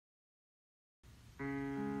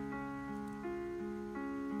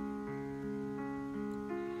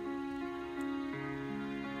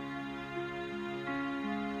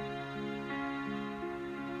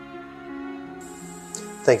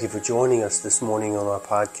Thank you for joining us this morning on our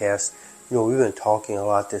podcast. We've been talking a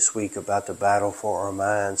lot this week about the battle for our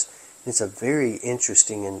minds. It's a very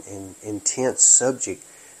interesting and intense subject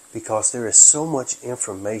because there is so much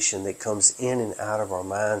information that comes in and out of our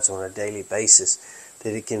minds on a daily basis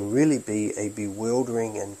that it can really be a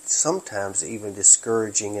bewildering and sometimes even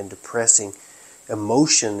discouraging and depressing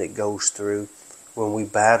emotion that goes through when we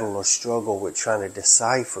battle or struggle with trying to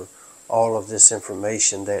decipher all of this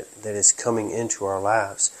information that is coming into our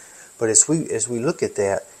lives. But as we look at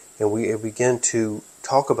that and we begin to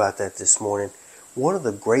talk about that this morning, one of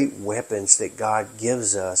the great weapons that God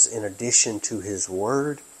gives us in addition to His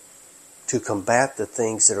Word to combat the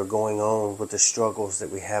things that are going on with the struggles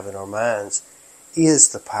that we have in our minds is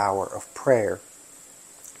the power of prayer.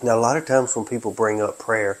 Now, a lot of times when people bring up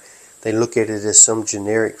prayer, they look at it as some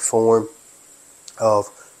generic form of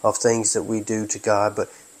things that we do to God, but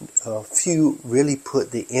few really put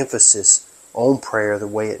the emphasis on prayer the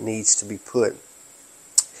way it needs to be put.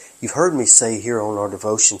 You've heard me say here on our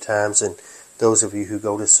devotion times, and those of you who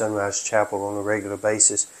go to Sunrise Chapel on a regular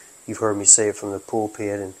basis, you've heard me say it from the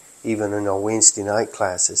pulpit and even in our Wednesday night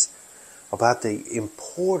classes, about the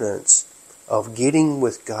importance of getting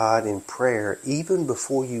with God in prayer even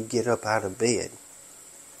before you get up out of bed.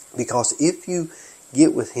 Because if you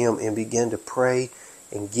get with Him and begin to pray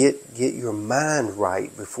and get your mind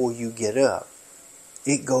right before you get up,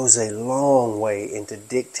 it goes a long way into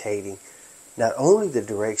dictating not only the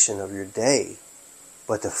direction of your day,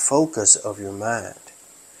 but the focus of your mind.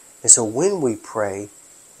 And so when we pray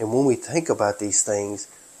and when we think about these things,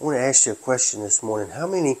 I want to ask you a question this morning. How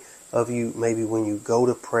many of you, maybe when you go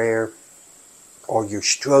to prayer or you're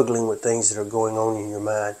struggling with things that are going on in your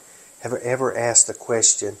mind, have ever asked the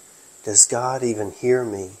question, does God even hear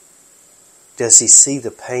me? Does He see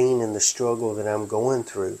the pain and the struggle that I'm going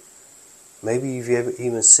through? Maybe you've ever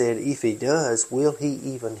even said, if He does, will He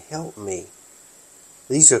even help me?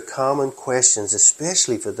 These are common questions,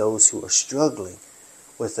 especially for those who are struggling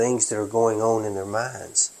with things that are going on in their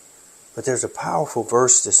minds. But there's a powerful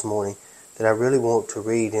verse this morning that I really want to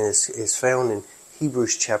read, and it's found in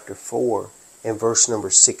Hebrews chapter 4 and verse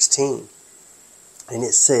number 16. And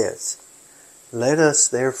it says, "Let us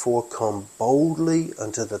therefore come boldly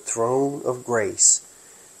unto the throne of grace,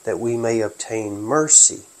 that we may obtain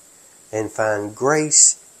mercy and find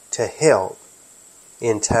grace to help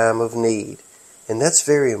in time of need." And that's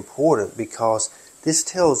very important because this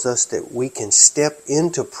tells us that we can step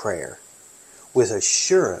into prayer with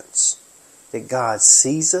assurance that God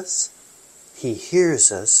sees us, He hears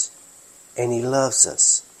us, and He loves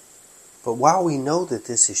us. But while we know that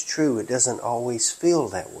this is true, it doesn't always feel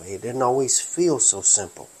that way. It doesn't always feel so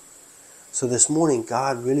simple. So this morning,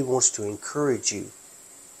 God really wants to encourage you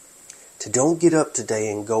to don't get up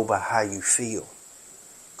today and go by how you feel.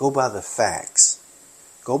 Go by the facts.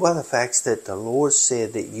 Go by the facts that the Lord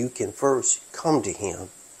said that you can first come to Him,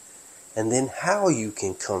 and then how you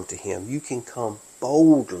can come to Him. You can come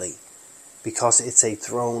boldly because it's a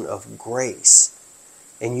throne of grace.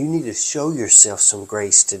 And you need to show yourself some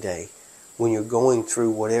grace today. When you're going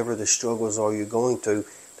through whatever the struggles are you're going through,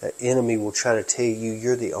 the enemy will try to tell you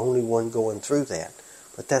you're the only one going through that.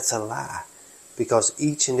 But that's a lie. Because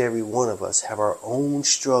each and every one of us have our own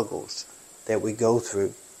struggles that we go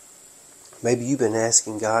through. Maybe you've been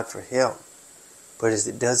asking God for help, but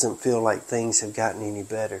it doesn't feel like things have gotten any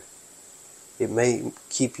better. It may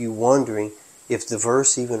keep you wondering if the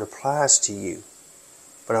verse even applies to you.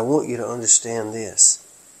 But I want you to understand this.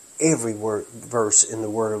 Every verse in the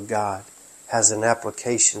Word of God has an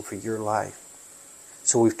application for your life.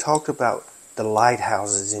 So we've talked about the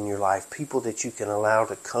lighthouses in your life, people that you can allow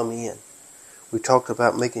to come in. We talked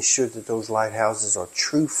about making sure that those lighthouses are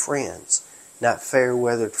true friends, not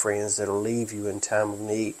fair-weathered friends that will leave you in time of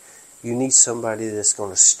need. You need somebody that's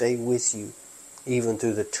going to stay with you even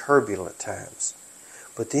through the turbulent times.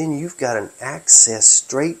 But then you've got an access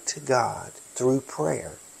straight to God through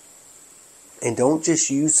prayer. And don't just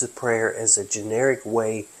use the prayer as a generic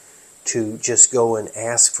way to just go and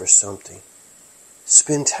ask for something.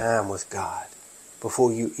 Spend time with God.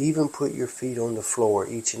 Before you even put your feet on the floor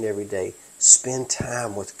each and every day, spend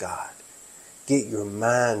time with God. Get your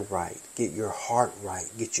mind right. Get your heart right.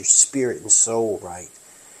 Get your spirit and soul right.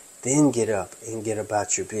 Then get up and get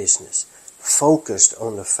about your business. Focused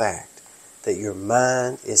on the fact that your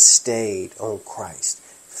mind is stayed on Christ.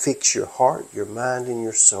 Fix your heart, your mind, and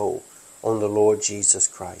your soul on the Lord Jesus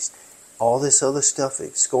Christ. All this other stuff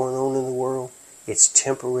that's going on in the world, it's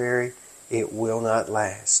temporary. It will not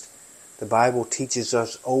last. The Bible teaches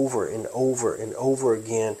us over and over and over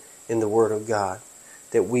again in the Word of God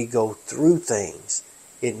that we go through things.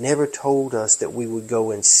 It never told us that we would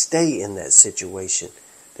go and stay in that situation.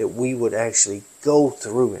 that we would actually go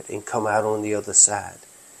through it and come out on the other side.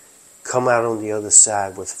 Come out on the other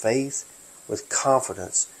side with faith, with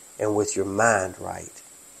confidence, and with your mind right.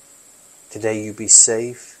 Today you be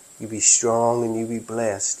safe, you be strong, and you be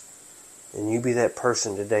blessed. And you be that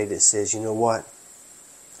person today that says, you know what?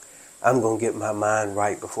 I'm going to get my mind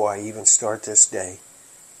right before I even start this day,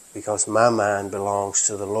 because my mind belongs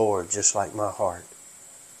to the Lord just like my heart.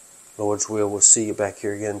 Lord's will, we'll see you back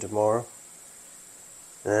here again tomorrow.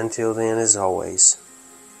 And until then, as always,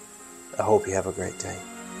 I hope you have a great day.